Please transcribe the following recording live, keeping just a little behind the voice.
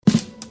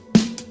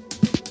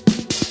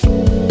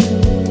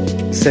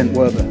St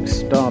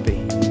Werburgh's, Derby.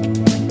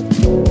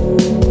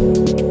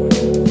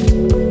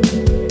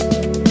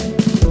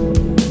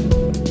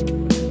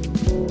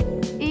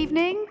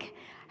 Evening.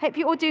 Hope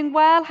you're all doing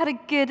well. Had a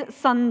good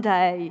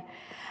Sunday.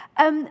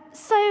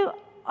 So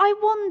I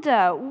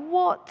wonder,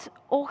 what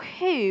or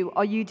who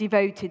are you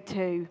devoted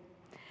to?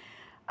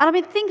 And I've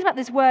been thinking about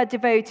this word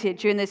devoted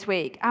during this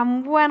week.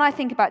 And when I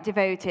think about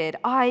devoted,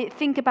 I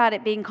think about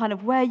it being kind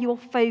of where your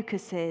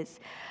focus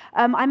is.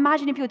 I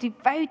imagine if you're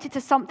devoted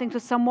to something, to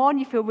someone,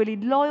 you feel really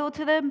loyal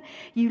to them,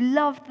 you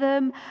love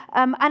them,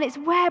 and it's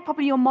where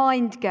probably your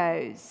mind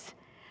goes.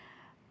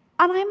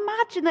 And I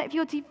imagine that if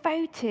you're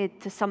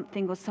devoted to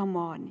something or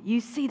someone,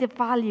 you see the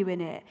value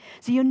in it.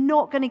 So you're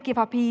not going to give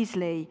up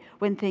easily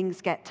when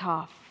things get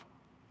tough.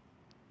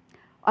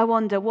 I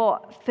wonder,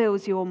 what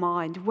fills your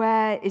mind?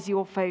 Where is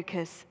your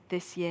focus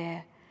this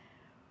year?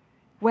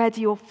 Where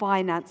do your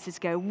finances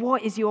go?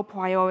 What is your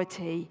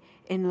priority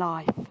in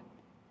life?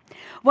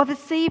 Well,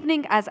 this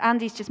evening, as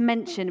Andy's just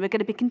mentioned, we're going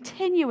to be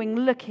continuing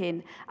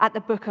looking at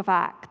the book of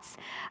Acts.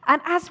 And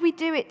as we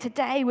do it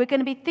today, we're going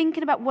to be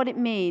thinking about what it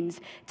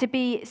means to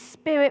be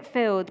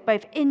spirit-filled,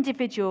 both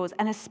individuals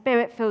and a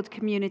spirit-filled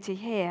community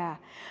here.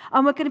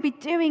 And we're going to be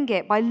doing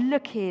it by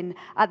looking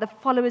at the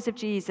followers of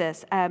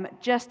Jesus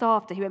just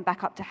after he went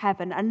back up to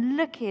heaven and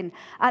looking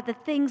at the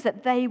things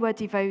that they were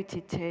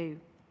devoted to.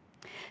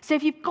 So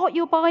if you've got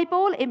your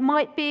Bible, it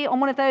might be on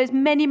one of those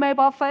many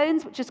mobile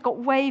phones which just got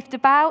waved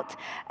about.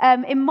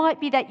 It might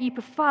be that you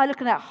prefer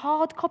looking at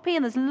hard copy,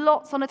 and there's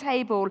lots on a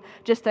table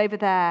just over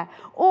there.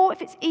 Or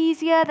if it's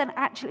easier, then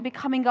actually it'll be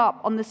coming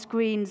up on the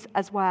screens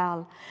as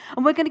well.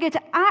 And we're going to go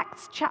to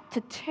Acts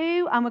chapter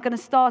 2, and we're going to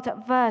start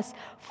at verse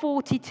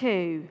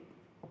 42.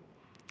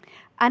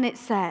 And it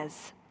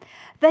says,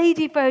 "They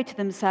devoted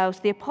themselves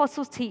to the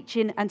apostles'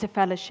 teaching and to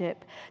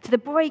fellowship, to the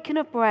breaking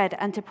of bread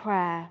and to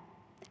prayer.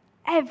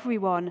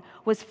 Everyone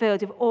was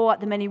filled with awe at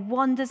the many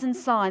wonders and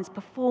signs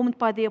performed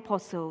by the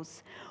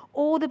apostles.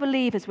 All the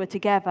believers were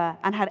together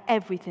and had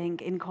everything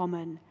in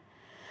common.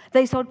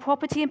 They sold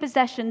property and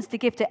possessions to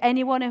give to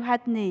anyone who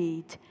had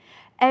need.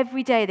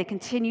 Every day they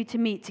continued to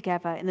meet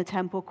together in the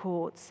temple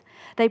courts.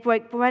 They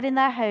broke bread in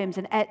their homes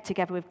and ate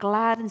together with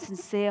glad and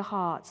sincere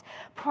hearts,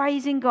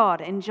 praising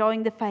God and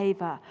enjoying the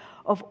favor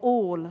of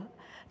all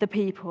the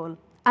people.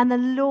 And the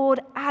Lord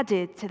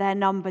added to their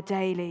number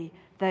daily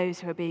those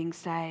who are being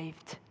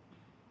saved."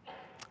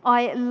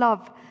 I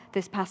love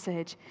this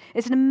passage.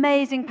 It's an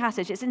amazing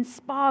passage. It's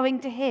inspiring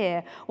to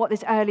hear what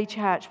this early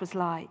church was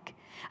like.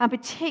 And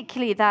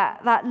particularly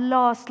that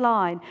last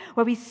line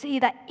where we see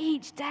that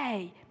each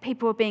day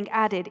people were being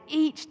added.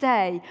 Each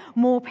day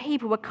more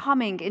people were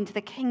coming into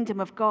the kingdom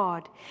of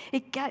God.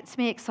 It gets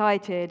me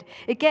excited.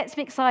 It gets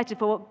me excited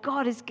for what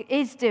God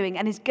is doing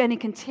and is going to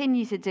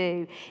continue to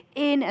do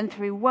in and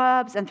through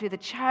Werbs and through the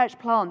church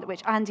plant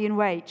which Andy and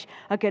Rach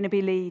are going to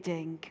be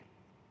leading.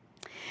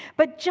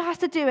 But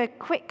just to do a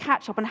quick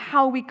catch-up on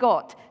how we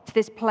got to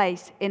this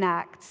place in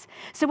Acts.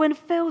 So when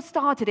Phil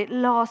started it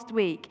last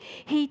week,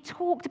 he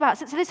talked about,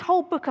 so this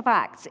whole book of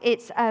Acts,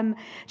 it's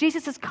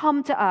Jesus has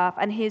come to earth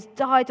and he has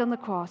died on the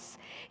cross.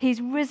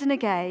 He's risen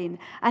again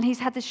and he's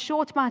had this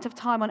short amount of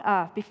time on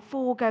earth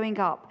before going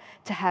up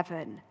to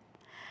heaven.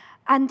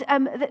 And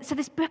so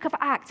this book of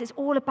Acts is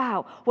all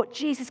about what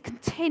Jesus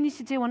continues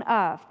to do on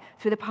earth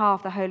through the power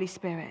of the Holy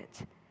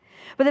Spirit.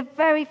 But the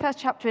very first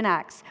chapter in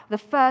Acts, the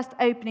first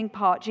opening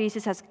part,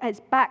 Jesus is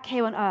back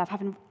here on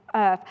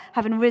earth,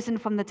 having risen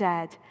from the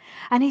dead.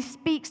 And he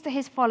speaks to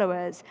his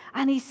followers,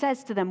 and he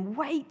says to them,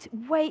 wait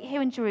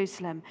here in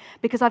Jerusalem,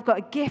 because I've got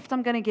a gift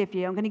I'm going to give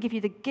you. I'm going to give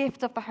you the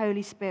gift of the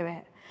Holy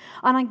Spirit.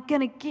 And I'm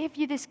going to give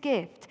you this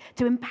gift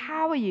to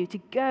empower you to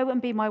go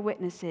and be my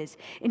witnesses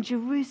in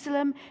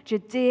Jerusalem,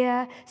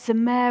 Judea,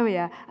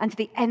 Samaria, and to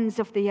the ends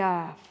of the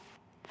earth.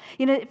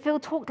 You know, Phil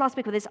talked last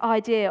week about this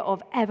idea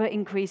of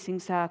ever-increasing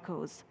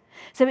circles.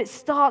 So it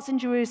starts in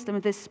Jerusalem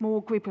with this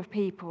small group of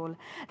people.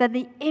 Then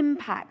the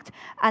impact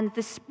and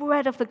the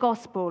spread of the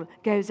gospel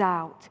goes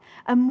out.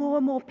 And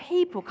more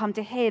people come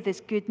to hear this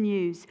good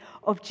news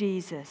of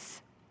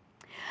Jesus.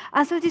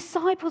 And so the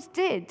disciples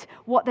did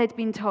what they'd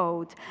been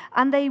told.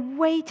 And they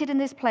waited in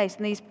this place.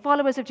 And these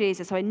followers of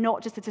Jesus, sorry,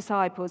 not just the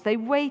disciples, they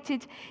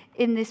waited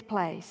in this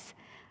place.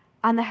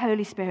 And the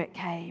Holy Spirit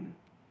came.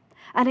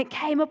 And it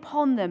came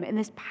upon them in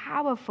this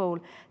powerful,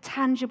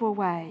 tangible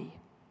way.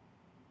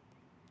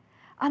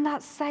 And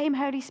that same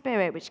Holy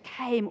Spirit which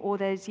came all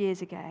those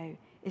years ago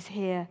is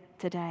here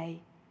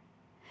today.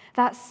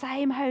 That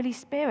same Holy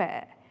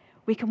Spirit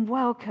we can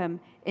welcome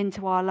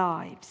into our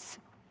lives.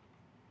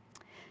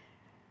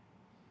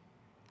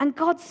 And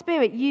God's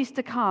Spirit used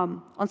to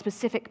come on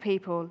specific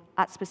people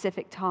at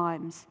specific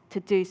times to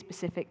do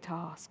specific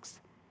tasks.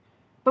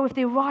 But with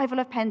the arrival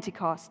of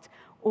Pentecost,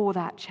 all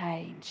that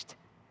changed.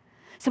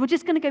 So we're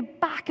just going to go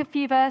back a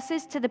few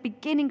verses to the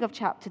beginning of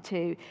chapter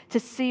 2 to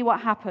see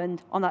what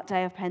happened on that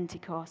day of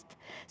Pentecost.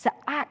 So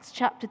Acts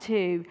chapter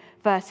 2,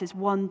 verses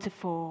 1 to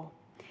 4.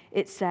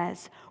 it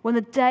says, when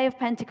the day of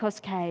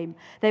Pentecost came,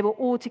 they were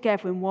all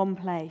together in one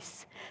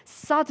place.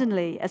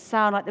 Suddenly, a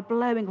sound like the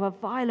blowing of a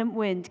violent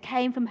wind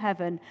came from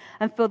heaven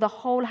and filled the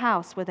whole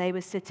house where they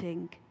were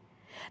sitting.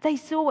 They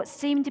saw what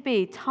seemed to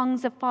be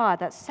tongues of fire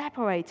that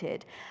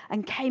separated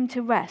and came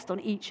to rest on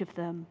each of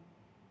them.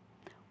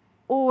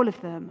 All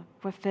of them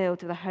were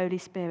filled with the Holy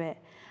Spirit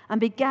and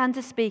began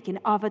to speak in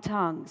other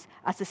tongues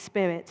as the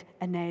Spirit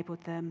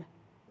enabled them.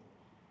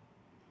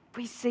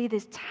 We see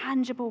this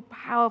tangible,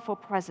 powerful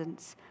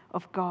presence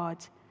of God.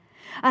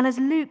 And as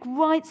Luke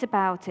writes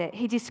about it,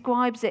 he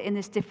describes it in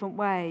these different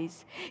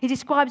ways. He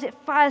describes it,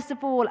 first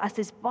of all, as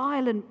this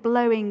violent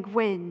blowing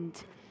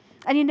wind.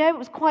 And it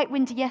was quite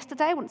windy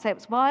yesterday. I wouldn't say it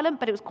was violent,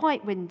 but it was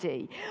quite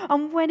windy.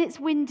 And when it's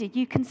windy,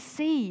 you can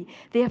see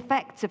the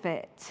effects of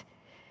it.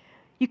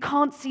 You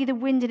can't see the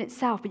wind in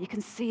itself, but you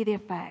can see the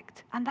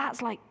effect. And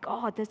that's like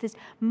God. There's this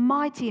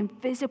mighty,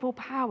 invisible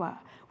power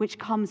which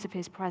comes of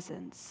his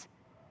presence.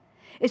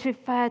 It's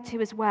referred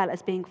to as well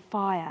as being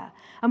fire.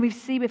 And we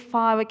see with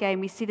fire again,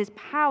 we see this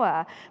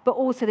power, but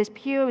also this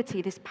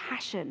purity, this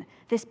passion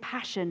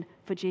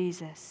for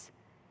Jesus.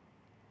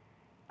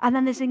 And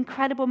then this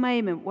incredible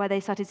moment where they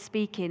started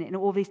speaking in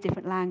all these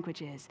different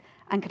languages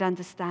and could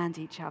understand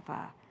each other.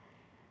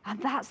 And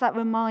that's that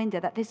reminder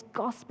that this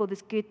gospel,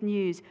 this good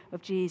news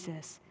of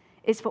Jesus,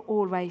 is for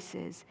all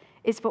races.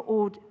 It's for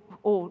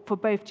all for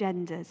both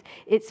genders.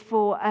 It's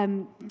for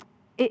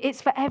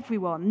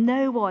everyone.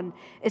 No one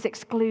is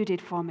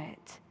excluded from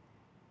it.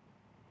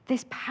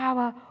 This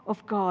power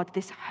of God,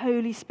 this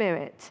Holy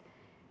Spirit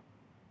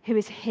who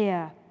is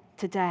here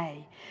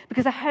today.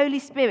 Because the Holy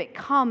Spirit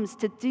comes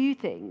to do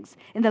things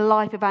in the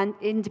life of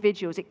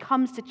individuals. It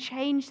comes to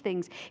change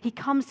things. He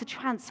comes to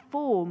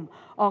transform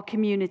our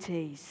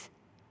communities.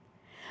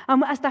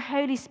 And as the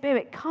Holy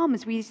Spirit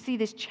comes, we see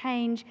this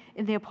change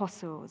in the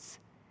apostles.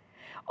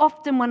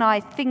 Often when I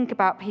think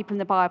about people in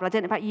the Bible, I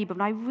don't know about you, but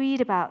when I read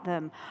about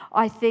them,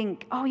 I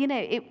think,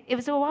 it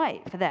was all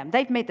right for them.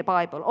 They've made the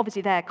Bible.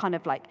 Obviously, they're kind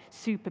of like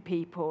super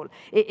people.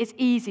 It's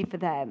easy for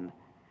them.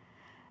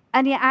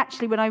 And yet,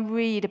 actually, when I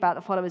read about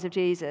the followers of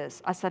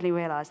Jesus, I suddenly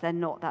realize they're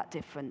not that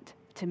different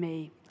to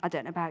me. I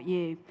don't know about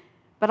you.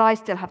 But I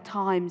still have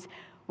times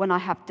when I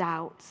have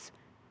doubts,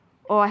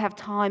 or I have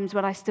times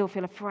when I still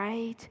feel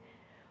afraid,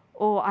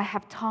 or I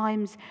have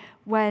times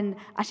when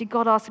actually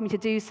God asks me to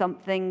do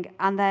something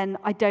and then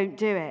I don't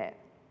do it.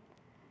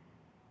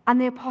 And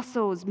the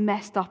apostles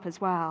messed up as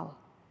well.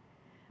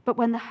 But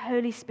when the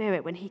Holy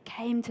Spirit, when he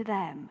came to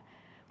them,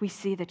 we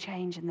see the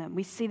change in them.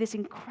 We see this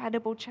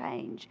incredible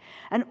change.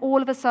 And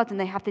all of a sudden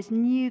they have this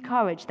new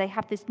courage. They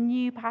have this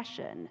new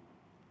passion.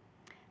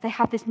 They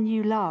have this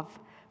new love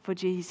for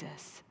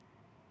Jesus.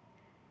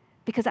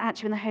 Because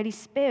actually when the Holy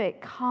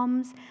Spirit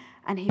comes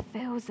and he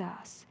fills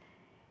us,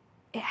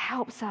 it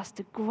helps us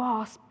to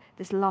grasp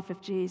this love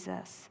of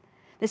Jesus,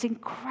 this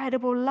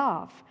incredible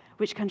love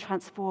which can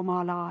transform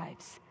our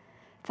lives.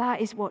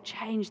 That is what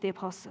changed the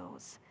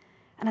apostles.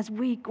 And as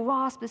we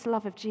grasp this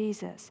love of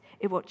Jesus,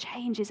 it what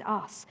changes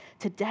us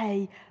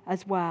today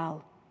as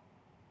well.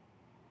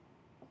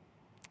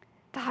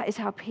 That is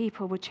how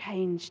people were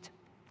changed.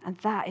 And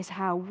that is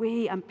how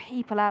we and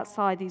people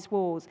outside these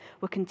walls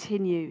will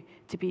continue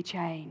to be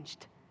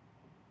changed.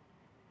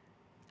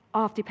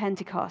 After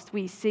Pentecost,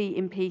 we see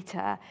in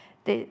Peter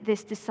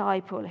this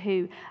disciple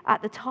who,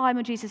 at the time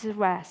of Jesus'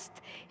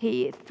 arrest,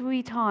 he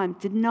 3 times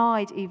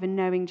denied even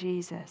knowing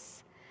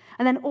Jesus.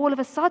 And then all of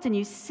a sudden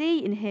you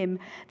see in him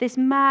this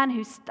man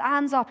who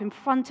stands up in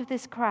front of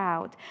this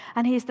crowd,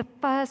 and he is the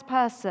first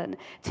person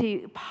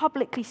to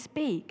publicly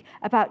speak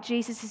about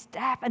Jesus'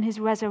 death and his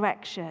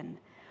resurrection.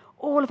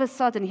 All of a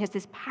sudden he has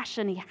this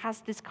passion, he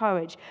has this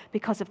courage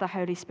because of the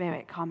Holy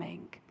Spirit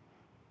coming.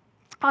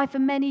 For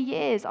many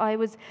years, I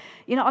was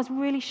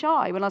really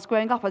shy when I was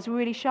growing up. I was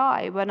really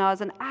shy when I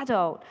was an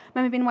adult. I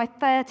remember being in my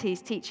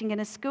 30s teaching in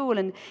a school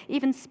and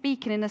even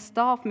speaking in a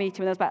staff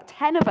meeting when there was about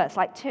 10 of us,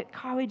 took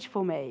courage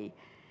for me.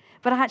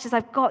 But actually, as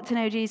I've got to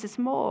know Jesus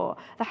more,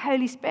 the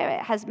Holy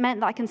Spirit has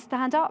meant that I can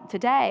stand up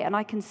today and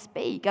I can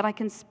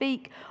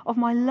speak of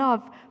my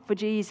love for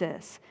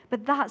Jesus.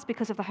 But that's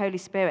because of the Holy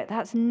Spirit.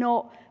 That's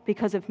not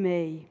because of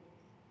me.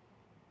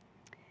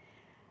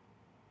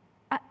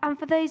 And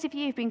for those of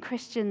you who've been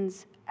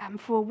Christians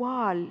for a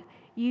while,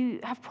 you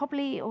have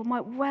probably or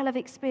might well have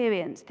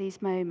experienced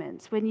these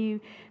moments when you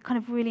kind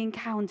of really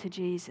encounter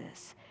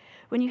Jesus,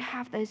 when you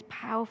have those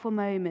powerful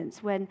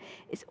moments when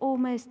it's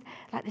almost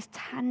like this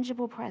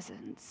tangible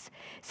presence.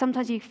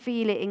 Sometimes you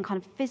feel it in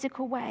kind of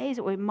physical ways,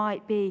 or it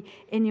might be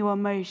in your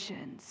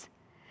emotions.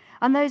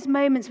 And those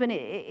moments when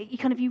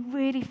you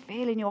really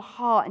feel in your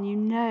heart and you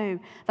know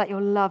that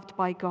you're loved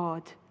by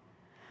God.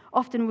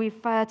 Often we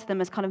refer to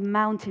them as kind of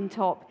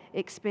mountaintop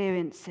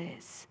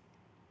experiences.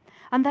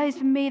 And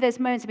for me, those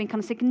moments have been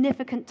kind of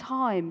significant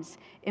times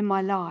in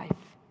my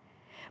life.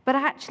 But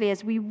actually,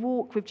 as we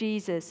walk with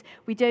Jesus,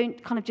 we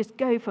don't kind of just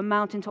go from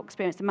mountaintop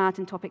experience to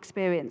mountaintop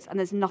experience, and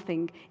there's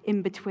nothing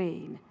in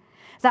between.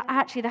 That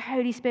actually the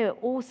Holy Spirit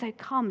also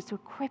comes to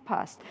equip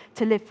us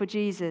to live for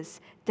Jesus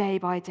day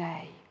by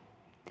day.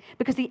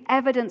 Because the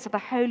evidence of the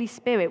Holy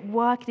Spirit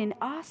working in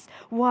us,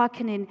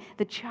 working in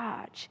the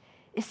church,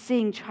 is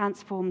seeing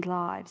transformed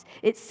lives.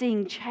 It's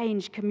seeing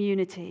changed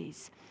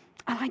communities.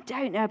 And I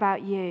don't know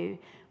about you,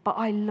 but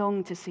I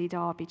long to see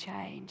Derby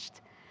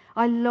changed.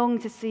 I long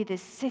to see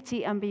this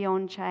city and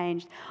beyond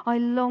changed. I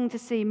long to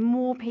see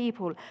more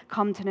people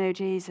come to know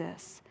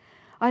Jesus.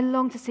 I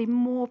long to see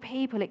more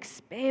people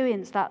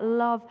experience that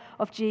love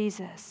of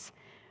Jesus,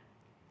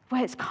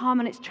 where it's come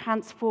and it's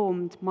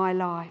transformed my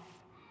life.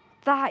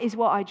 That is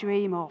what I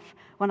dream of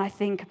when I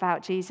think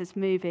about Jesus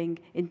moving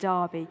in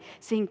Derby,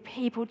 seeing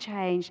people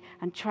change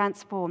and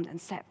transformed and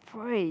set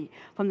free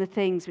from the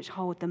things which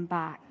hold them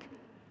back.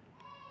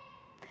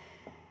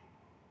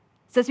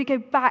 So as we go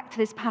back to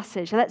this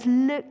passage, let's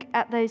look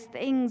at those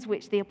things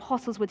which the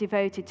apostles were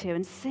devoted to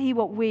and see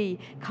what we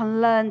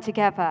can learn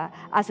together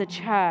as a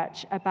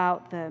church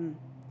about them.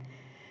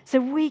 So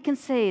we can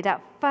see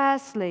that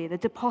firstly,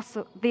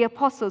 the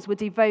apostles were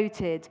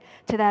devoted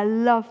to their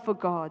love for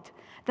God.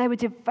 They were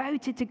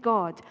devoted to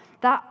God.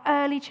 That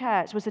early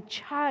church was a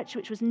church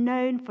which was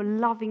known for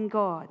loving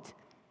God.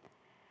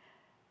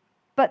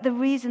 But the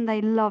reason they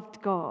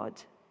loved God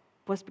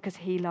was because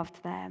he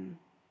loved them.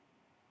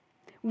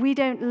 We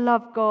don't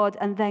love God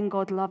and then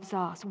God loves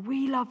us.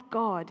 We love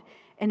God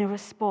in a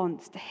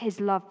response to his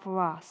love for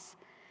us.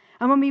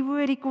 And when we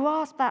really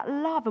grasp that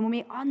love and when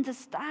we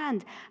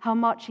understand how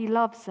much he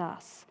loves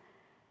us,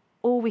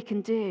 all we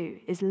can do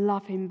is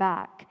love him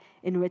back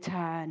in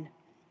return.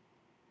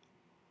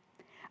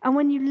 And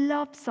when you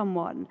love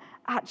someone,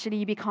 actually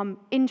you become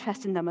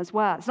interested in them as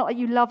well. It's not like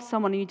you love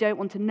someone and you don't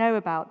want to know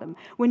about them.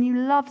 When you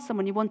love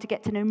someone, you want to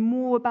get to know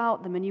more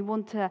about them and you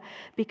want to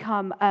be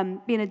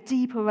in a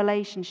deeper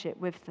relationship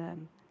with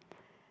them.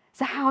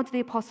 So how do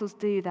the apostles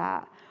do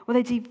that? Well,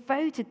 they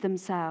devoted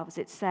themselves,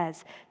 it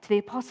says, to the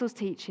apostles'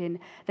 teaching.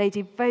 They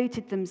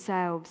devoted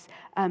themselves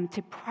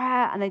to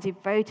prayer and they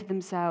devoted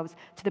themselves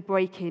to the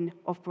breaking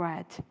of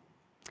bread.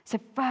 So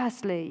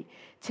firstly,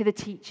 to the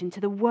teaching, to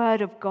the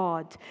word of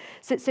God.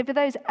 So for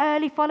those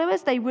early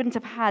followers, they wouldn't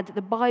have had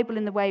the Bible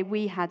in the way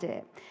we had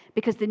it,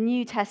 because the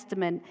New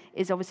Testament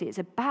is obviously, it's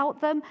about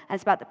them, and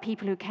it's about the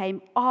people who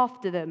came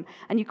after them.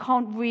 And you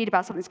can't read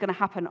about something that's going to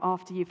happen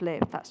after you've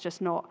lived. That's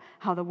just not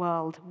how the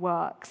world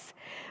works.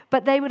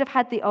 But they would have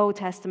had the Old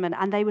Testament,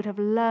 and they would have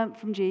learnt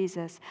from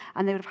Jesus,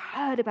 and they would have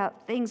heard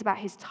about things about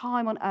his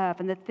time on earth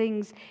and the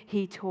things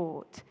he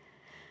taught.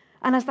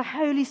 And as the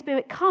Holy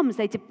Spirit comes,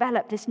 they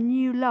develop this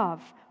new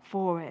love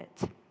for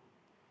it.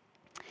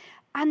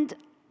 And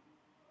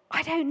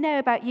I don't know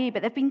about you,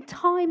 but there have been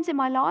times in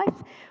my life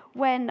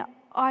when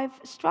I've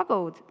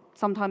struggled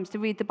sometimes to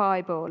read the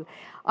Bible.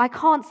 I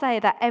can't say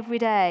that every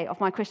day of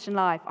my Christian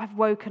life I've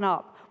woken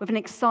up with an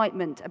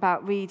excitement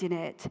about reading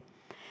it.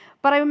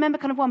 But I remember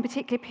kind of one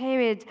particular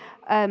period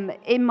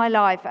in my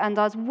life, and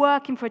I was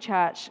working for a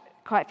church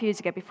quite a few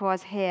years ago before I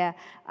was here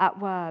at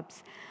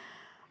Werbs.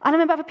 And I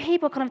remember other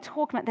people kind of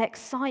talking about their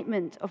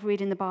excitement of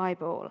reading the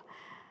Bible.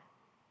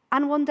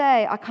 And one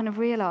day I kind of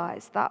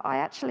realized that I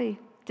actually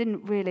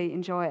didn't really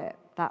enjoy it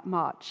that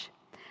much.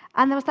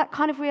 And there was that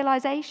kind of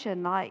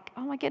realization like,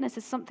 oh my goodness,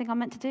 it's something I'm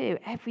meant to do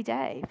every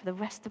day for the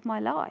rest of my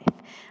life.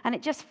 And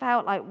it just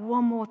felt like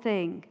one more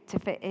thing to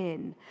fit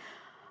in.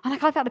 And I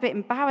kind of felt a bit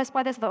embarrassed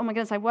by this. I thought, oh my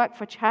goodness, I work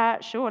for a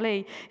church.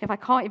 Surely if I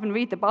can't even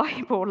read the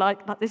Bible,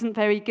 like that isn't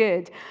very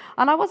good.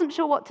 And I wasn't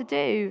sure what to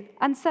do.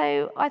 And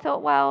so I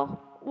thought,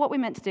 well, what we're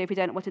meant to do if we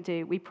don't know what to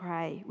do, we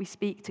pray, we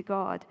speak to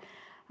God.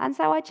 And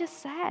so I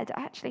just said,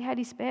 actually,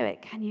 Holy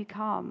Spirit, can you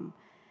come?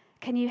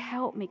 Can you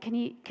help me? Can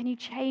you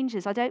change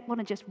this? I don't want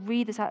to just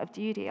read this out of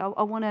duty.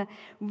 I want to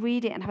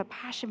read it and have a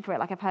passion for it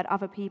like I've heard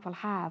other people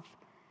have.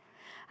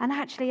 And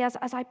actually, as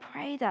I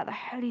prayed that, the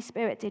Holy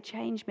Spirit did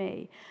change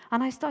me.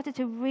 And I started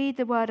to read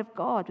the Word of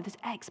God with this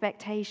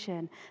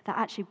expectation that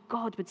actually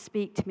God would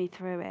speak to me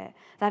through it,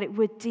 that it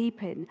would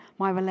deepen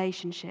my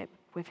relationship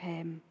with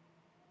him.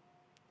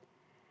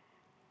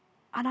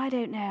 And I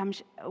don't know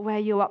where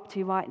you're up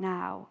to right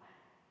now.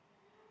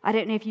 I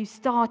don't know if you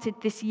started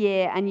this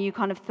year and you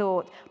kind of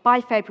thought, by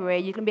February,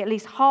 you're going to be at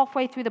least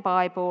halfway through the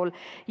Bible.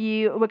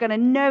 You were going to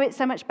know it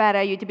so much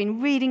better. You'd have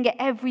been reading it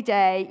every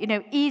day,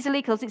 easily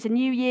because it's a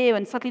new year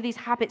and suddenly these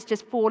habits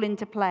just fall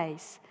into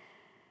place.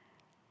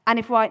 And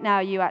if right now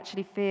you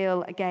actually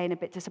feel, again, a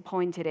bit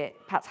disappointed, it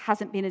perhaps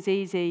hasn't been as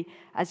easy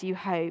as you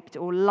hoped,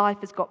 or life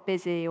has got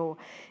busy, or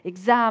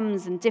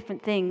exams and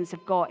different things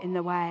have got in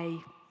the way.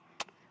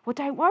 Well,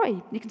 don't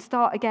worry. You can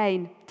start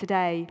again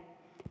today.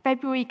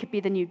 February could be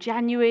the new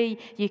January.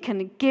 You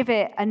can give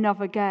it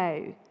another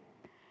go.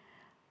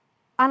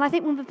 And I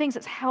think one of the things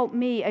that's helped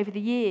me over the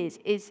years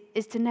is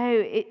to know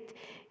it,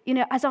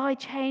 as I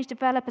change,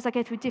 develop, as I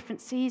go through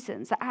different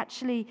seasons, that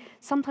actually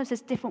sometimes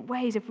there's different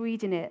ways of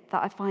reading it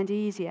that I find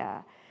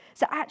easier.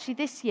 So actually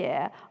this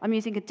year, I'm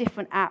using a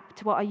different app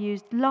to what I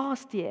used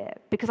last year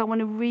because I want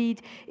to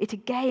read it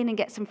again and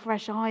get some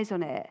fresh eyes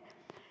on it.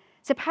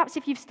 So perhaps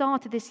if you've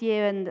started this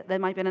year and there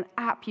might be an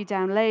app you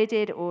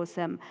downloaded or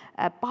some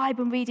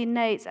Bible reading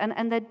notes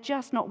and they're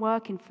just not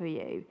working for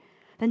you,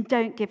 then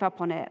don't give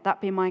up on it.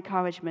 That'd be my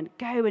encouragement.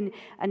 Go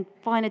and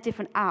find a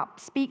different app.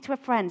 Speak to a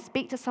friend.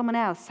 Speak to someone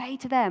else. Say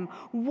to them,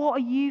 what are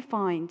you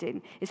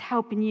finding is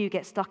helping you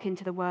get stuck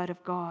into the Word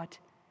of God?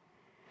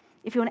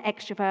 If you're an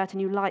extrovert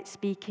and you like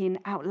speaking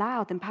out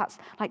loud, then perhaps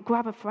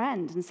grab a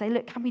friend and say,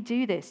 look, can we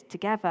do this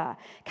together?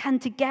 Can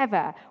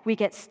together we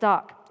get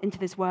stuck into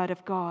this Word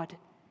of God?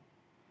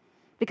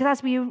 Because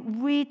as we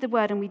read the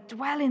Word and we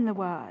dwell in the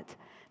Word,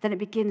 then it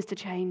begins to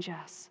change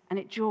us and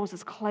it draws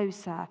us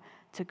closer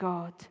to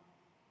God.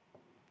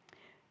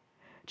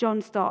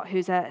 John Stott,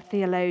 who's a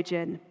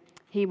theologian,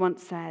 he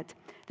once said,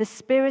 the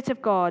Spirit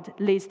of God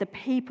leads the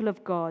people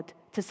of God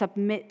to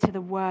submit to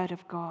the Word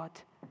of God.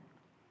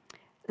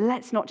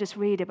 Let's not just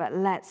read it, but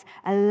let's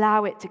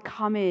allow it to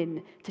come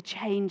in, to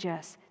change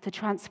us, to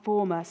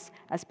transform us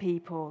as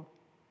people.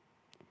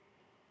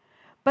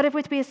 But if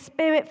we're to be a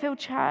Spirit-filled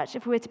church,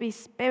 if we're to be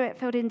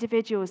Spirit-filled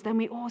individuals, then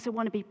we also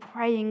want to be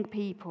praying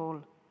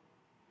people.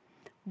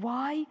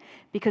 Why?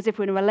 Because if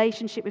we're in a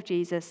relationship with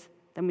Jesus,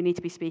 then we need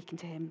to be speaking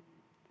to him.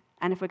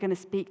 And if we're going to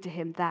speak to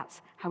him,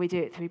 that's how we do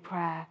it, through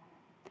prayer.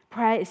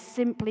 Prayer is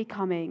simply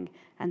coming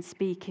and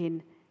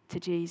speaking to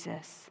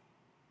Jesus.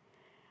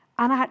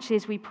 And actually,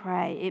 as we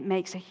pray, it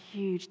makes a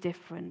huge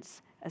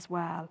difference as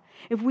well.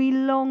 If we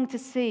long to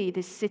see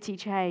this city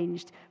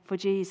changed for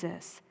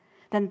Jesus,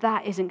 then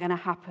that isn't going to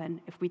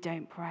happen if we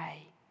don't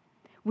pray.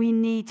 We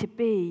need to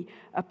be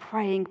a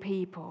praying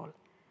people.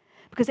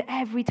 Because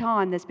every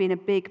time there's been a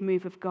big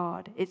move of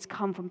God, it's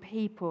come from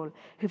people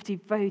who've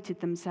devoted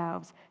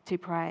themselves to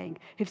praying,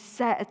 who've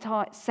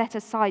set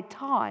aside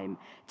time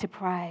to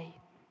pray.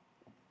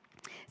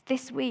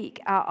 This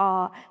week at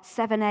our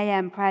 7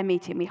 a.m. prayer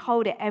meeting, we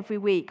hold it every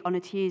week on a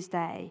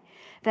Tuesday.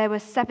 There were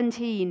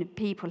 17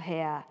 people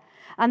here.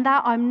 And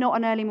that, I'm not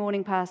an early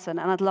morning person,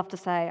 and I'd love to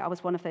say I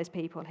was one of those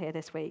people here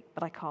this week,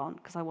 but I can't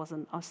because I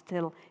wasn't. I was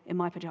still in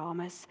my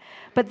pajamas.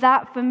 But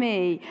that, for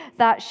me,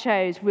 that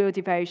shows real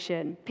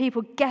devotion.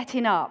 People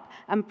getting up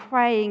and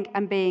praying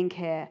and being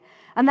here.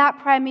 And that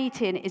prayer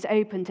meeting is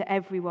open to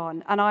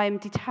everyone, and I am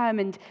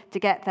determined to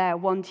get there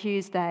one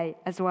Tuesday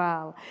as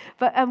well.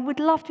 But would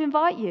love to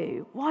invite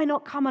you. Why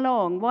not come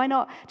along? Why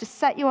not just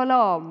set your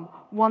alarm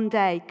one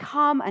day?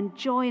 Come and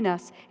join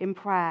us in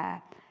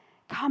prayer.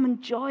 Come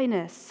and join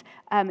us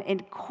in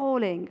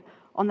calling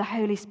on the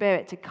Holy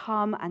Spirit to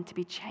come and to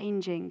be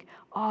changing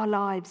our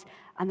lives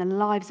and the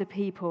lives of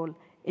people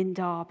in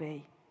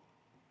Derby.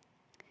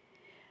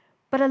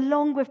 But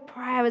along with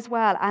prayer as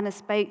well, Anna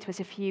spoke to us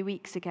a few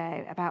weeks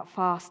ago about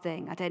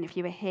fasting. I don't know if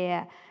you were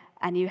here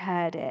and you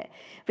heard it.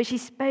 But she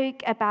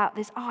spoke about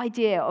this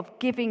idea of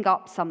giving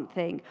up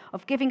something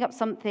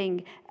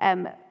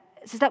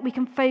so that we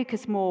can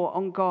focus more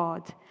on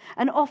God.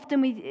 And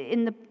often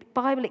in the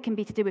Bible, it can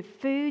be to do with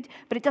food,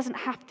 but it doesn't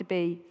have to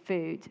be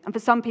food. And for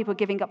some people,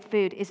 giving up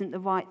food isn't the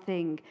right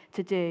thing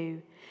to do.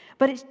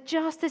 But it's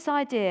just this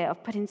idea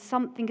of putting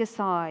something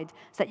aside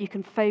so that you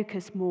can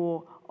focus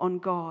more on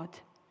God.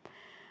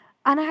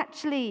 And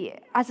actually,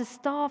 as a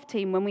staff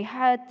team, when we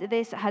heard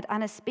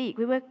Anna speak,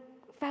 we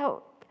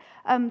felt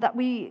that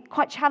we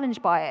quite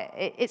challenged by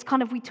it. It's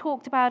kind of, we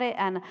talked about it,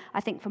 and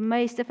I think for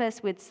most of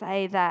us would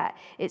say that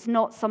it's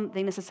not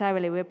something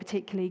necessarily we're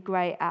particularly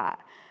great at.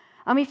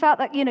 And we felt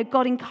that,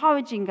 God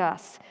encouraging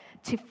us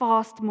to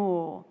fast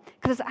more.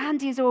 Because as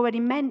Andy has already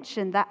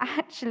mentioned, that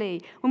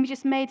actually, when we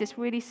just made this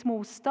really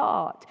small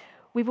start,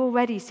 we've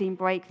already seen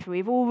breakthrough.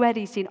 We've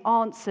already seen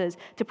answers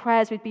to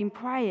prayers we've been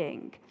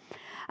praying.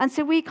 And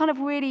so we kind of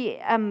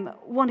really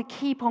want to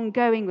keep on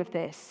going with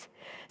this.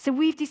 So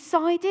we've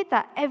decided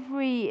that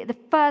the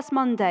first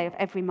Monday of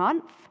every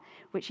month,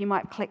 which you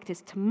might have clicked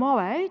is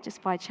tomorrow,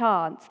 just by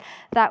chance,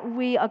 that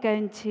we are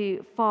going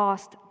to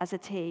fast as a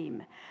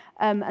team.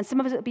 And some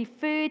of us, it'll be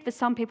food. For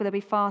some people, they'll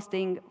be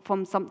fasting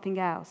from something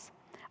else.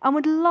 And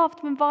would love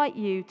to invite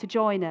you to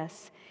join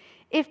us.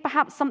 If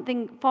perhaps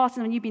something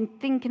fasting and you've been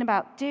thinking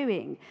about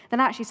doing, then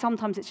actually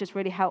sometimes it's just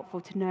really helpful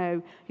to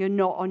know you're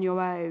not on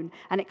your own.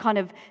 And it kind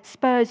of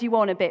spurs you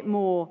on a bit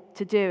more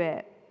to do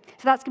it.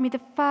 So that's going to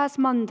be the first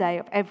Monday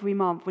of every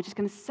month. We're just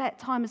going to set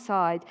time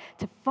aside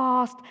to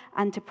fast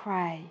and to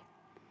pray.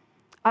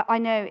 I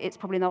know it's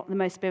probably not the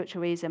most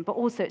spiritual reason, but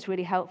also it's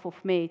really helpful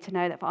for me to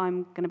know that if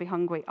I'm going to be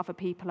hungry, other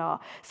people are.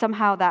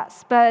 Somehow that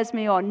spurs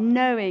me on,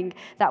 knowing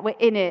that we're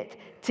in it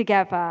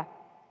together.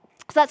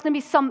 So that's going to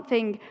be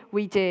something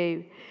we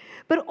do.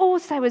 But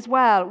also as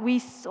well, we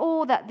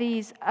saw that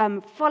these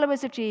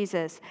followers of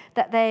Jesus,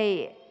 that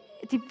they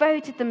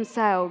devoted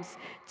themselves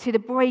to the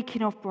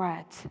breaking of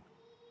bread.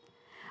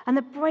 And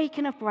the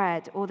breaking of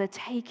bread, or the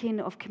taking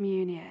of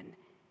communion,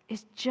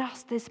 is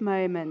just this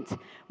moment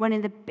when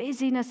in the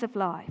busyness of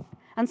life,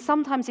 and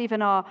sometimes even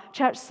our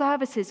church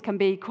services can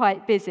be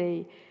quite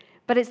busy,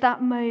 but it's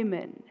that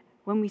moment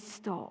when we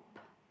stop,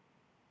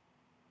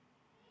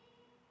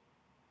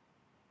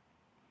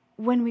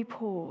 when we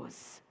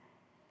pause,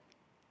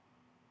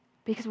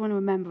 because we want to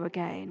remember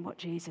again what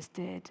Jesus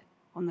did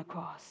on the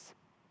cross.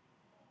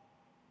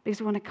 Because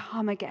we want to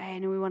come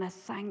again and we want to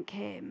thank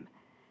him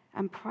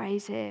and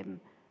praise him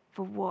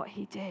for what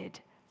he did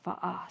for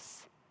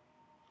us.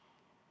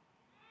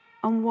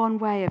 And one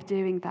way of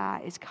doing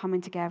that is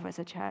coming together as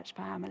a church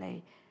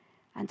family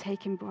and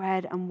taking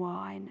bread and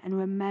wine and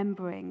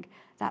remembering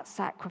that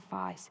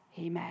sacrifice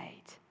he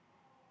made.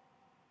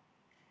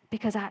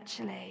 Because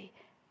actually,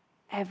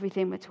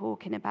 everything we're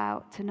talking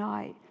about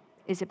tonight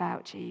is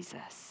about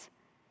Jesus.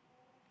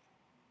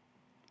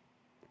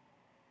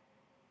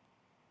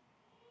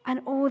 And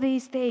all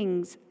these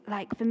things,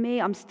 like for me,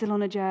 I'm still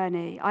on a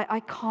journey. I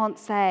can't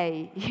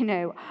say,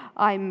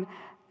 I'm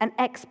an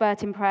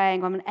expert in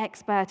praying, I'm an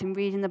expert in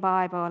reading the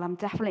Bible, I'm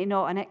definitely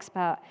not an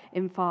expert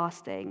in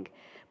fasting.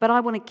 But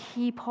I want to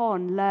keep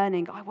on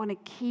learning, I want to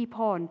keep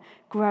on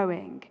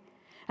growing.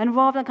 And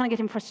rather than kind of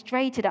getting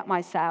frustrated at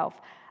myself,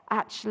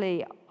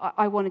 actually,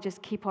 I want to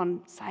just keep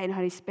on saying,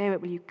 Holy Spirit,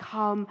 will you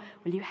come?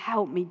 Will you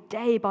help me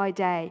day by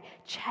day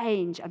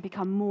change and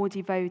become more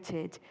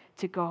devoted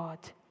to God?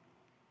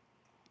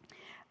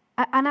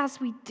 And as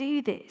we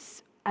do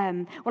this,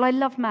 I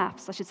love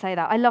maths, I should say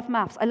that. I love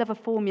maths. I love a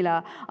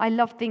formula. I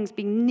love things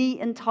being neat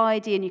and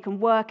tidy, and you can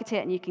work at it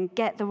and you can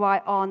get the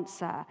right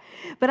answer.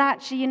 But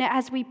actually,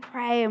 as we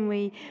pray and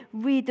we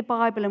read the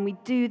Bible and we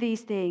do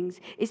these things,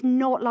 it's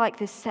not like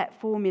this set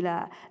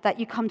formula that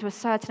you come to a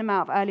certain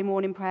amount of early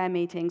morning prayer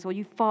meetings or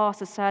you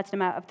fast a certain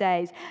amount of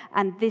days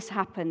and this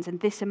happens in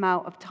this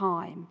amount of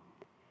time.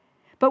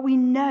 But we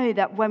know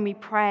that when we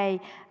pray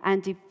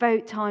and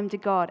devote time to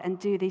God and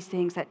do these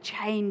things, that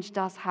change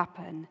does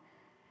happen.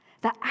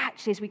 That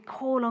actually, as we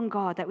call on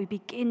God, that we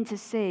begin to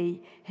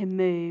see him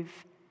move.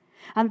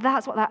 And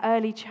that's what that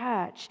early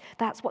church,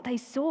 that's what they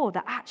saw,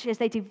 that actually as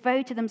they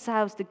devoted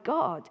themselves to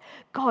God,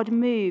 God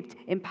moved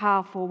in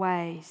powerful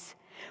ways.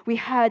 We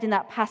heard in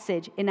that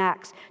passage in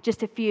Acts,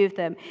 just a few of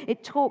them,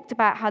 it talked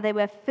about how they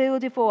were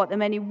filled with awe at the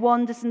many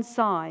wonders and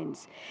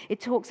signs. It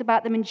talks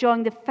about them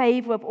enjoying the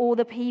favor of all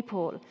the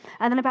people.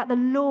 And then about the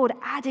Lord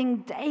adding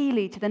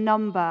daily to the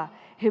number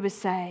who was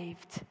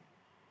saved.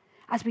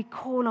 As we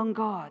call on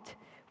God,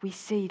 we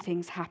see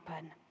things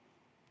happen.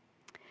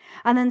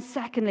 And then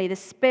secondly, the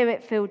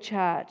Spirit-filled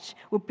church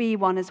will be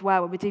one as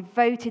well, where we're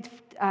devoted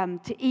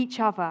to each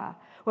other,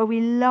 where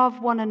we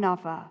love one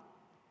another.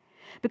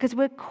 Because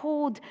we're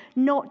called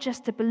not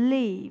just to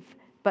believe,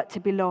 but to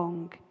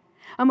belong.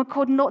 And we're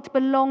called not to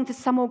belong to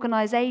some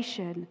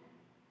organization,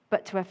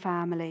 but to a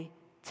family,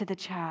 to the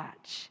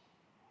church.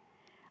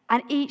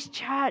 And each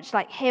church,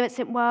 like here at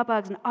St.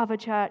 Werburgh's and other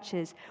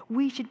churches,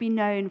 we should be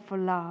known for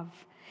love.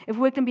 If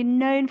we're going to be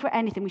known for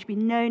anything, we should be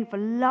known for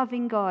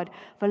loving God,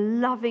 for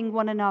loving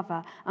one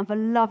another, and for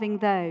loving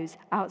those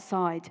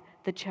outside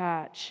the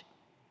church.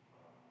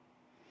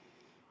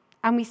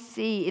 And we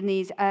see in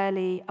these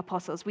early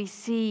apostles, we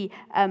see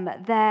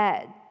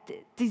their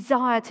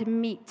desire to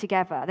meet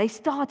together. They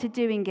started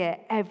doing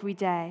it every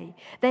day.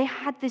 They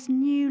had this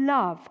new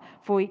love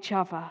for each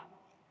other.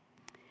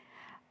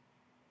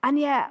 And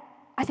yet,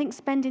 I think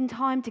spending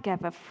time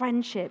together,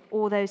 friendship,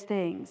 all those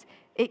things,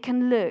 it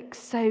can look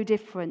so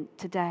different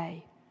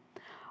today.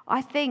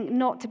 I think,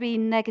 not to be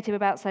negative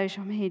about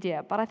social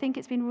media, but I think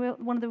it's been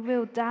one of the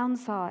real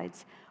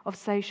downsides of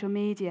social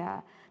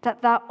media,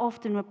 that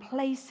often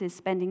replaces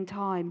spending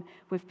time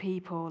with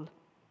people.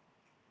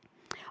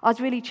 I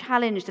was really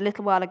challenged a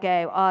little while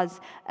ago. I was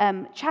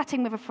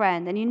chatting with a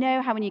friend, and you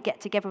know how when you get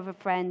together with a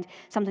friend,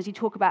 sometimes you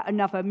talk about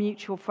another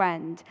mutual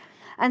friend.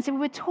 And so we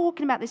were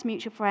talking about this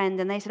mutual friend,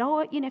 and they said,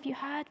 have you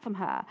heard from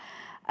her?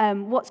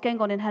 What's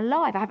going on in her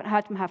life? I haven't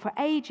heard from her for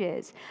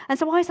ages. And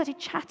so I started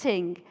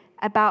chatting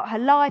about her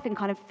life and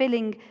kind of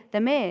filling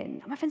them in.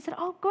 And my friend said,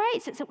 oh,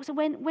 great. So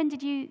when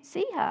did you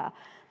see her?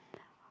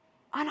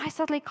 And I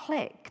suddenly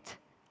clicked.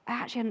 I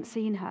actually hadn't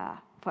seen her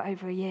for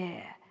over a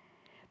year.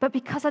 But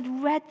because I'd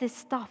read this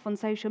stuff on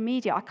social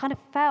media, I kind of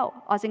felt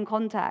I was in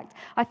contact.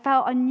 I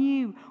felt I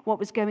knew what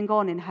was going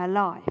on in her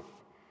life.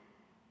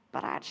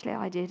 But actually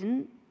I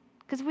didn't.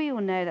 Because we all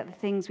know that the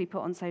things we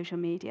put on social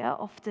media,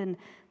 often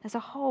there's a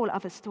whole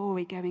other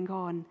story going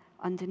on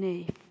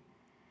underneath.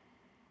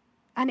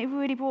 And it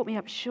really brought me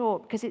up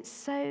short because it's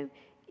so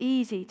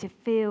easy to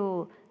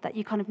feel that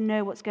you kind of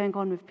know what's going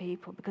on with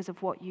people because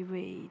of what you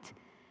read.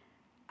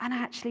 And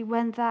actually,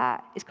 when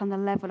that is kind of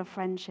the level of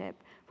friendship,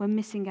 we're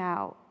missing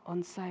out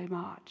on so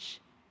much.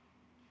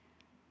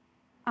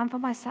 And for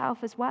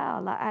myself as well,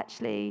 like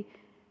actually,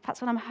 perhaps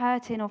when I'm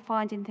hurting or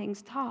finding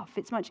things tough,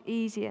 it's much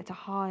easier to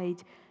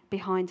hide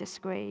behind a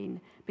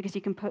screen because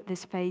you can put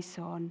this face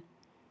on.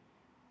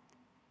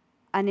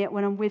 And yet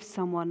when I'm with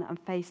someone and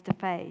face to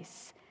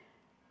face,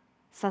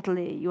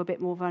 suddenly you're a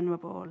bit more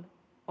vulnerable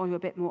or you're a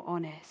bit more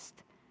honest.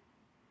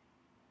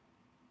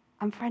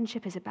 And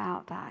friendship is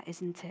about that,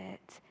 isn't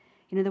it?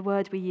 The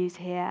word we use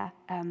here,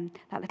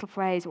 that little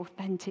phrase,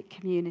 authentic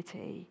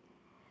community.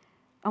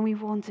 And we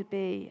want to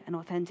be an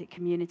authentic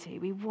community.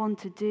 We want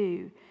to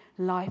do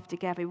life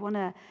together. We want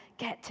to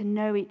get to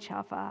know each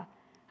other.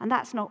 And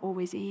that's not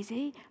always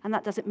easy. And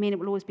that doesn't mean it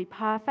will always be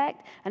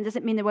perfect. And it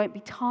doesn't mean there won't be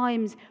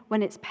times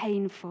when it's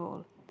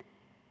painful.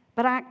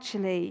 But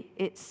actually,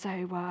 it's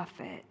so worth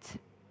it.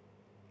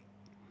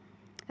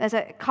 There's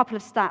a couple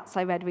of stats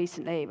I read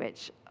recently,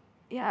 which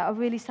are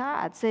really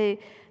sad. So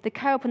the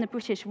Co-op and the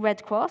British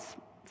Red Cross,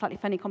 slightly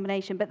funny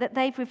combination, but that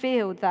they've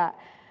revealed that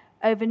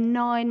over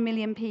 9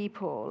 million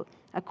people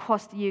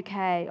across the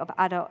UK of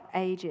adult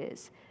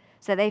ages,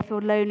 so they feel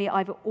lonely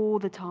either all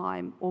the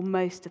time or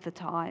most of the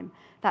time.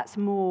 That's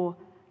more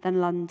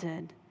than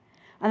London.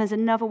 And there's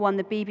another one,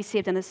 the BBC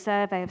have done a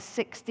survey of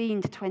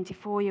 16 to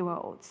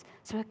 24-year-olds.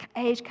 So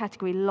age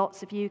category,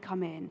 lots of you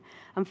come in,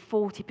 and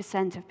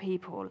 40% of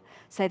people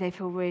say they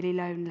feel really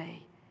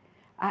lonely.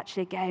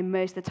 Actually, again,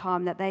 most of the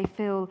time that they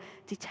feel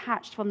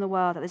detached from the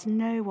world, that there's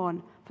no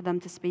one for them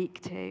to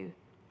speak to.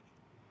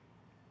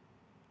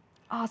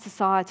 Our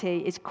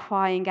society is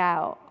crying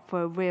out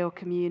for a real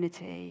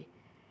community.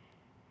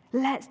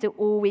 Let's do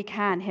all we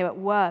can here at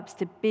Worps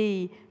to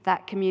be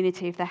that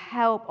community with the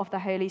help of the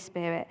Holy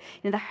Spirit.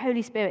 The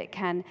Holy Spirit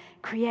can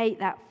create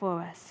that for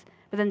us,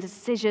 but then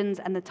decisions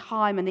and the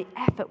time and the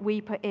effort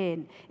we put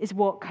in is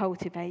what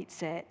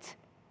cultivates it.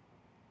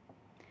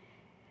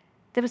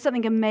 There was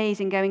something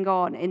amazing going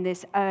on in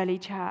this early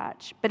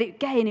church, but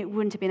again, it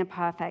wouldn't have been a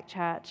perfect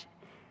church.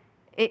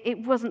 It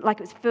wasn't like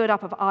it was filled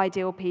up of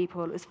ideal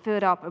people. It was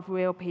filled up of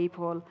real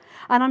people.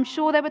 And I'm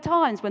sure there were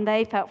times when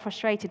they felt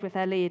frustrated with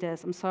their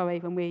leaders. I'm sorry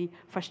when we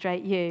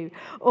frustrate you.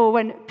 Or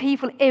when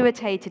people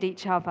irritated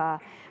each other.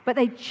 But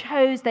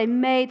they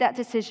made that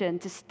decision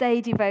to stay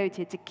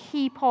devoted, to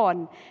keep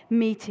on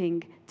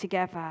meeting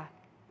together.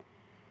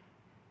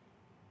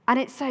 And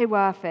it's so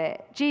worth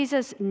it.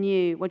 Jesus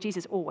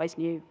always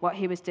knew what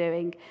he was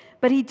doing,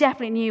 but he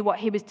definitely knew what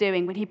he was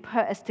doing when he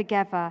put us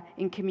together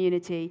in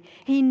community.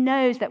 He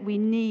knows that we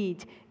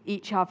need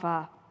each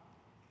other.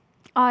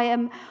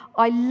 I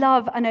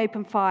love an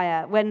open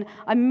fire. When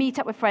I meet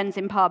up with friends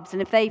in pubs,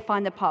 and if they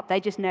find the pub, they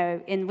just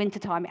know in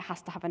wintertime it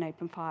has to have an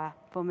open fire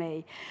for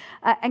me.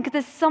 And because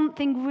there's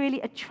something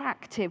really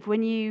attractive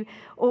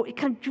or it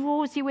kind of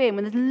draws you in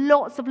when there's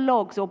lots of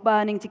logs all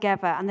burning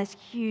together and there's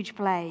huge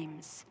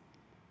flames.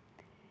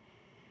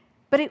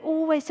 But it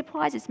always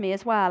surprises me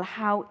as well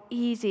how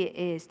easy it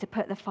is to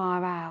put the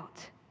fire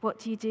out. What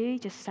do? You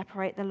just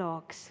separate the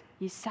logs.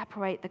 You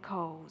separate the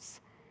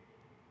coals.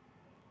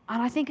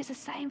 And I think it's the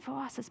same for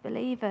us as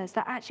believers,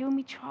 that actually when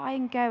we try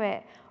and go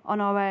it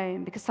on our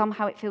own, because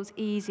somehow it feels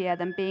easier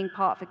than being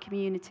part of a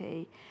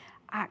community,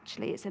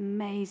 actually it's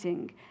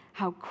amazing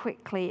how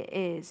quickly it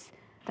is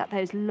that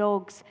those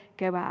logs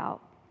go out.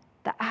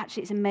 That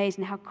actually it's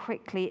amazing how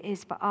quickly it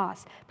is for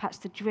us perhaps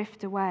to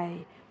drift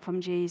away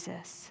from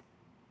Jesus.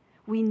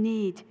 We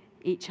need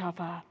each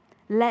other.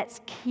 Let's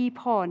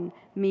keep on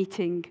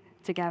meeting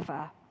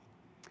together.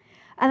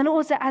 And then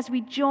also, as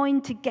we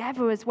join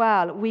together as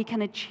well, we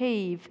can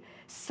achieve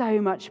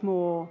so much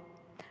more.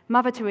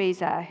 Mother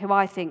Teresa, who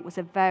I think was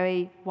a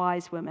very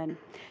wise woman,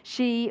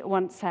 she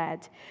once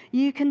said,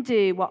 "You can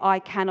do what I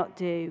cannot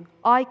do.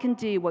 I can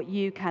do what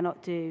you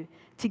cannot do.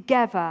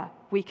 Together,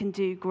 we can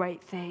do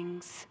great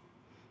things."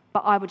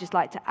 But I would just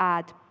like to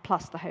add,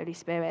 plus the Holy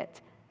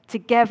Spirit.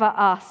 Together,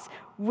 us,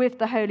 with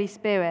the Holy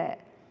Spirit,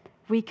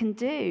 we can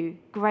do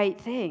great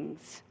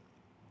things.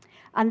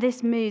 And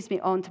this moves me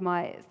on to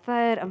my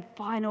third and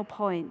final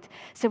point.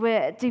 So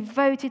we're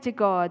devoted to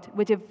God,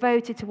 we're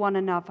devoted to one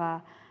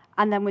another,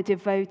 and then we're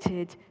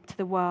devoted to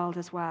the world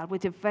as well. We're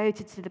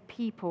devoted to the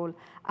people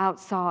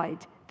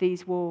outside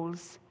these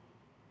walls.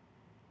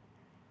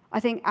 I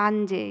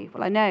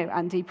know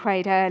Andy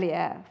prayed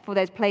earlier for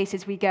those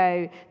places we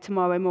go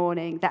tomorrow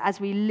morning, that as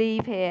we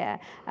leave here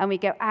and we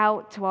go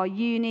out to our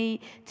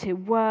uni, to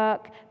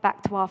work,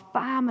 back to our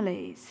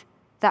families,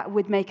 that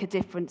would make a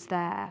difference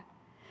there.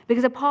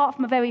 Because apart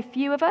from a very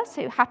few of us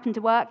who happen to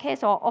work here,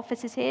 so our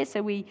office is here,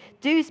 so we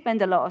do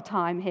spend a lot of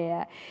time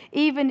here,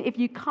 even if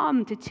you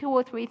come to 2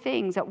 or 3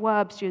 things at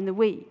Worps during the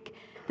week,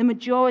 the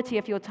majority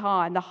of your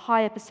time, the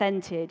higher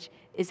percentage,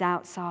 is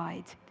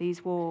outside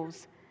these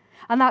walls.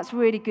 And that's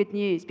really good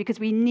news, because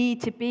we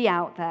need to be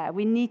out there.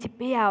 We need to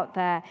be out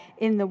there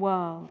in the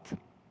world.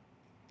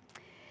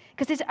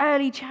 Because this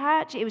early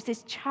church, it was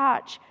this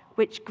church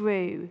which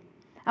grew.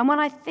 And when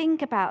I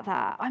think about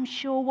that, I'm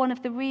sure one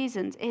of the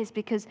reasons is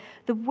because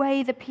the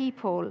way the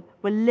people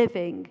were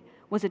living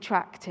was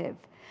attractive.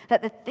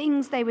 That the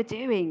things they were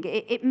doing,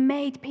 it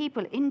made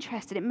people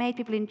interested, it made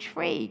people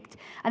intrigued,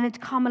 and then to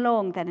come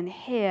along then and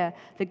hear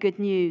the good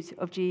news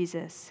of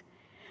Jesus.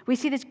 We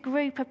see this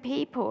group of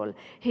people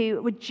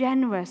who were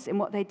generous in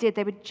what they did.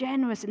 They were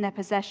generous in their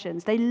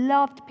possessions. They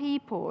loved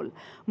people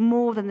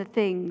more than the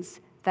things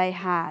they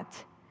had.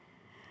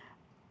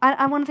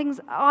 And one of the things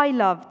I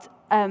loved,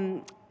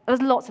 there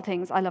was lots of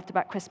things I loved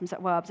about Christmas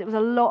at Worps. It was a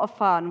lot of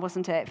fun,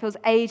 wasn't it? It feels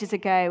ages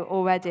ago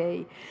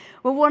already.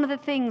 Well, one of the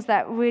things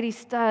that really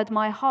stirred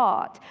my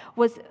heart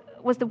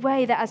was the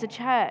way that as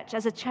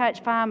a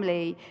church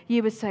family,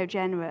 you were so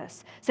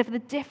generous. So for the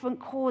different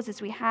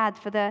causes we had,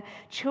 for the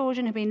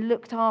children who've been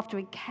looked after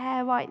in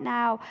care right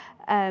now,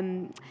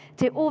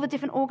 to all the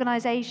different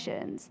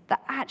organisations,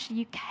 that actually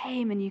you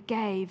came and you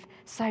gave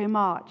so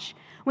much.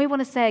 We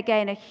want to say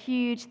again a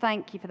huge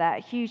thank you for that,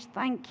 a huge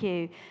thank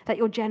you that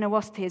your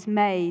generosity has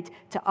made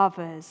to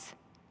others.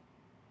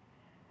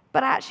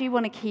 But actually we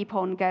want to keep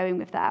on going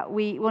with that.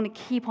 We want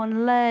to keep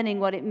on learning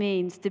what it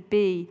means to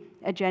be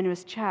a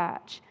generous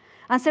church.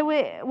 And so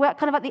we're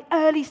kind of at the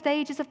early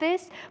stages of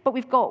this, but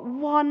we've got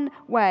one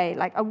way,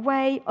 like a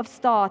way of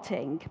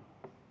starting.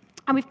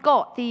 And we've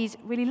got these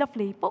really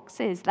lovely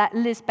boxes that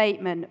Liz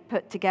Bateman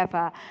put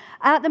together.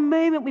 And at the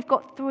moment, we've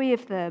got 3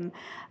 of them.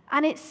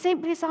 And it's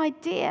simply this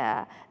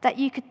idea that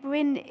you could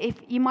bring,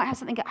 if you might have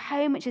something at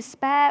home which is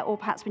spare, or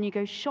perhaps when you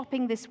go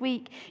shopping this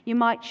week, you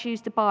might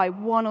choose to buy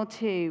 1 or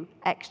 2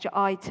 extra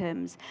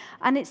items.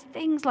 And it's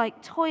things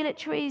like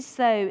toiletries,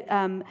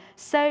 so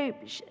soap,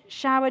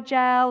 shower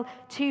gel,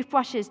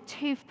 toothbrushes,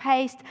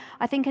 toothpaste.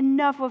 I think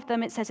another of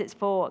them, it says it's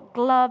for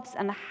gloves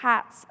and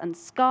hats and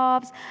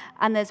scarves.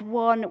 And there's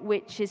one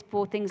which is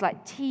for things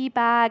like tea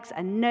bags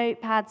and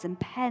notepads and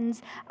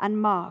pens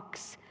and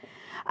mugs.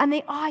 And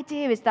the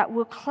idea is that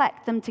we'll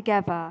collect them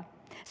together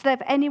so that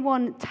if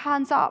anyone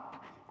turns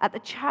up at the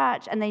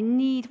church and they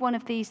need one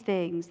of these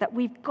things, that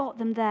we've got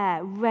them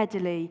there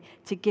readily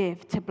to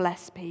give, to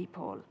bless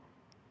people.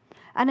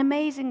 And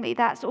amazingly,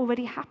 that's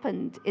already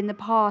happened in the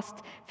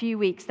past few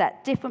weeks,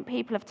 that different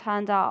people have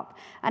turned up.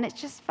 And it's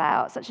just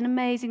felt such an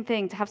amazing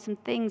thing to have some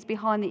things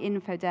behind the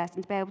info desk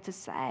and to be able to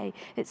say,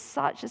 it's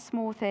such a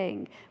small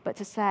thing, but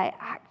to say,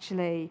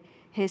 actually,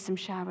 here's some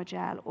shower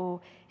gel, or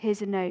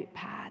here's a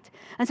notepad.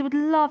 And so we'd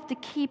love to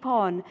keep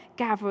on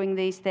gathering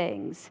these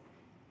things.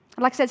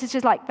 And like I said, it's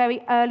just like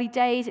very early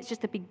days. It's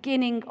just the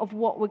beginning of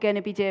what we're going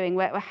to be doing.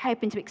 We're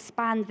hoping to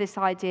expand this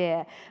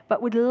idea,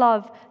 but we'd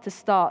love to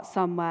start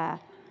somewhere.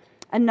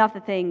 Another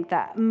thing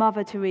that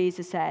Mother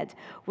Teresa said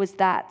was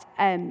that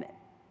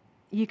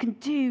you can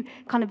do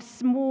kind of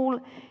small...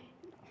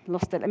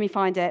 Lost it. Let me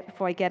find it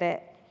before I get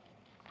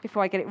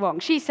it wrong.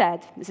 She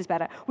said, this is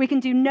better, we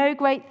can do no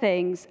great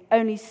things,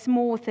 only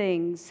small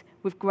things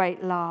with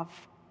great love.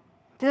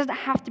 It doesn't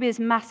have to be this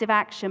massive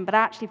action, but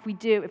actually if we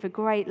do it with a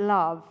great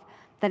love,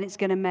 then it's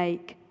going to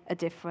make a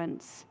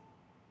difference.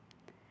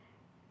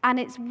 And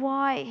it's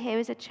why here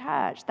is a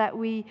church that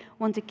we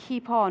want to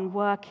keep on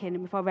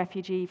working with our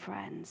refugee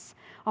friends,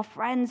 our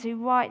friends who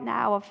right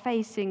now are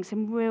facing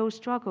some real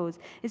struggles.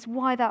 It's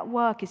why that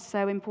work is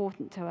so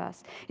important to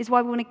us. It's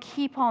why we want to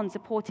keep on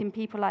supporting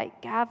people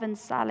like Gav and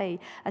Sally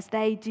as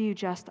they do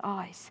Just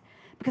Ice.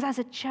 Because as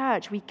a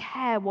church, we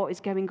care what is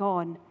going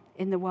on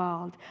in the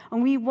world.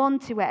 And we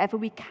want to, wherever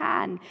we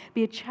can,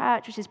 be a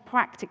church which is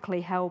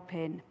practically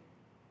helping.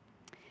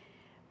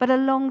 But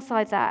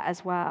alongside that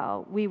as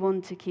well, we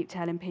want to keep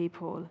telling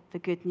people the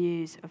good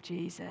news of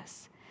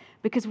Jesus,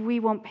 because we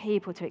want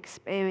people to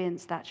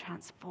experience that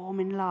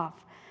transforming love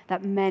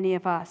that many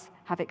of us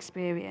have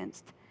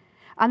experienced.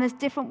 And there's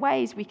different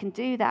ways we can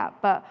do that,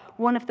 but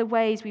one of the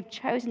ways we've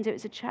chosen to do it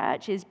as a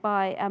church is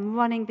by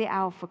running the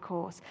Alpha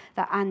course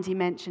that Andy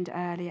mentioned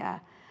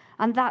earlier.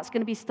 And that's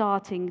going to be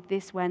starting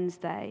this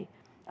Wednesday.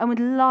 And we'd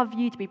love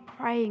you to be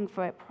praying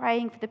for it,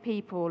 praying for the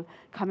people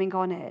coming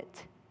on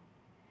it.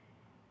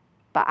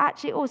 But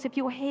actually also, if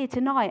you're here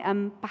tonight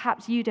and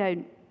perhaps you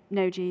don't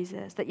know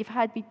Jesus, that you've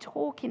heard me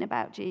talking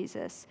about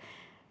Jesus,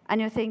 and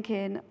you're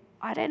thinking,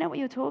 I don't know what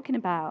you're talking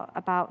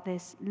about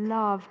this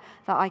love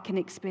that I can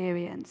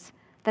experience,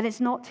 then it's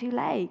not too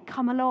late.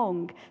 Come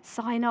along,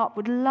 sign up.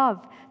 Would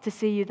love to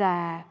see you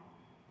there.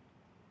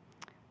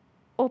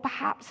 Or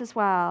perhaps as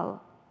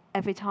well,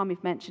 every time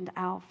we've mentioned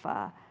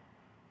Alpha,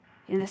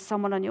 there's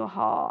someone on your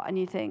heart and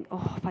you think,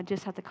 oh, if I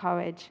just had the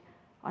courage,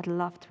 I'd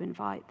love to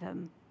invite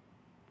them.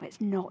 But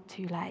it's not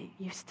too late.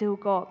 You've still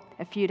got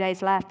a few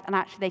days left, and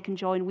actually they can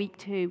join week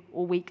 2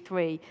 or week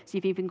 3, so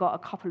you've even got a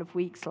couple of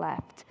weeks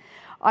left.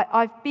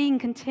 I've been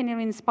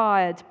continually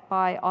inspired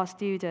by our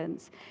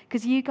students,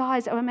 because you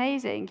guys are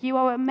amazing. You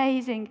are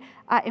amazing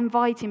at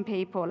inviting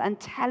people and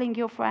telling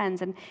your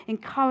friends and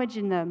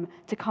encouraging them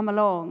to come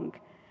along.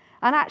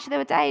 And actually there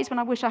were days when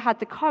I wish I had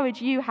the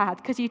courage you had,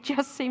 because you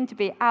just seem to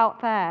be out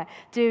there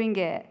doing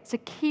it. So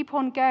keep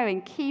on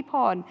going, keep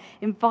on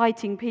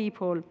inviting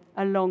people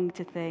along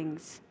to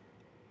things.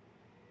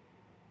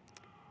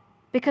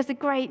 Because the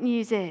great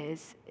news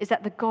is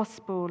that the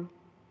gospel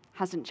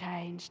hasn't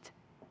changed.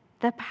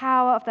 The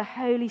power of the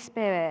Holy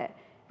Spirit,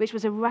 which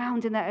was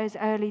around in those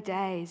early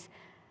days,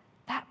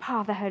 that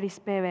power of the Holy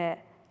Spirit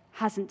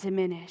hasn't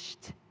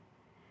diminished.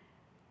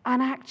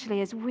 And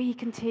actually, as we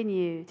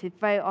continue to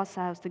devote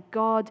ourselves to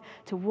God,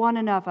 to one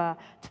another,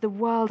 to the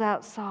world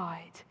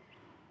outside,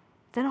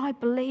 then I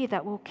believe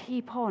that we'll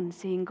keep on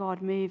seeing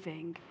God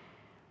moving.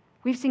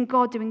 We've seen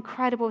God do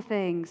incredible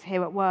things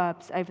here at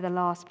Werbs over the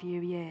last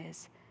few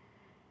years.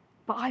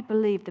 But I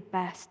believe the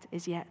best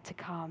is yet to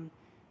come.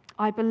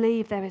 I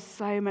believe there is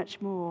so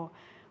much more.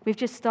 We've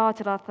just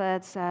started our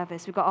 3rd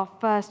service. We've got our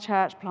first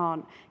church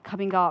plant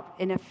coming up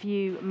in a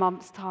few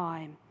months'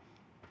 time.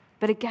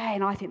 But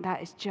again, I think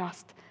that is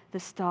just the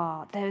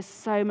start. There is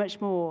so much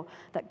more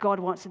that God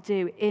wants to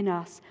do in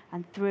us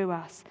and through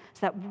us so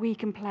that we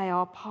can play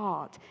our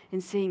part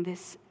in seeing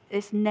this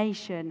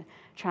nation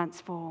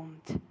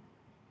transformed.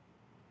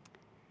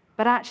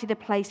 But actually the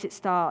place it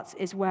starts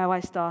is where I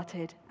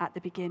started at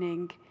the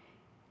beginning.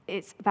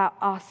 It's about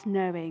us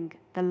knowing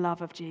the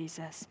love of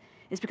Jesus.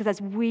 It's because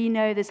as we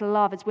know this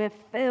love, as we're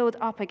filled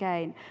up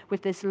again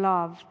with this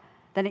love,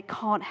 then it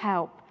can't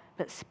help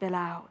but spill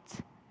out.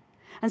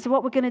 And so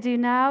what we're going to do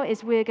now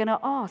is we're going to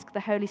ask the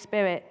Holy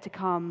Spirit to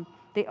come.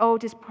 The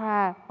oldest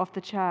prayer of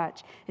the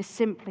church is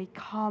simply,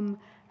 "Come,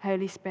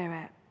 Holy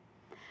Spirit."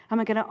 And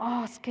we're going to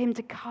ask him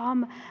to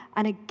come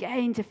and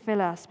again to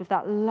fill us with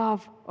that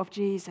love of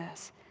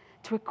Jesus,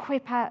 to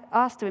equip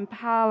us, to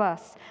empower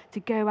us to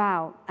go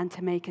out and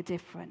to make a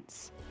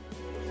difference.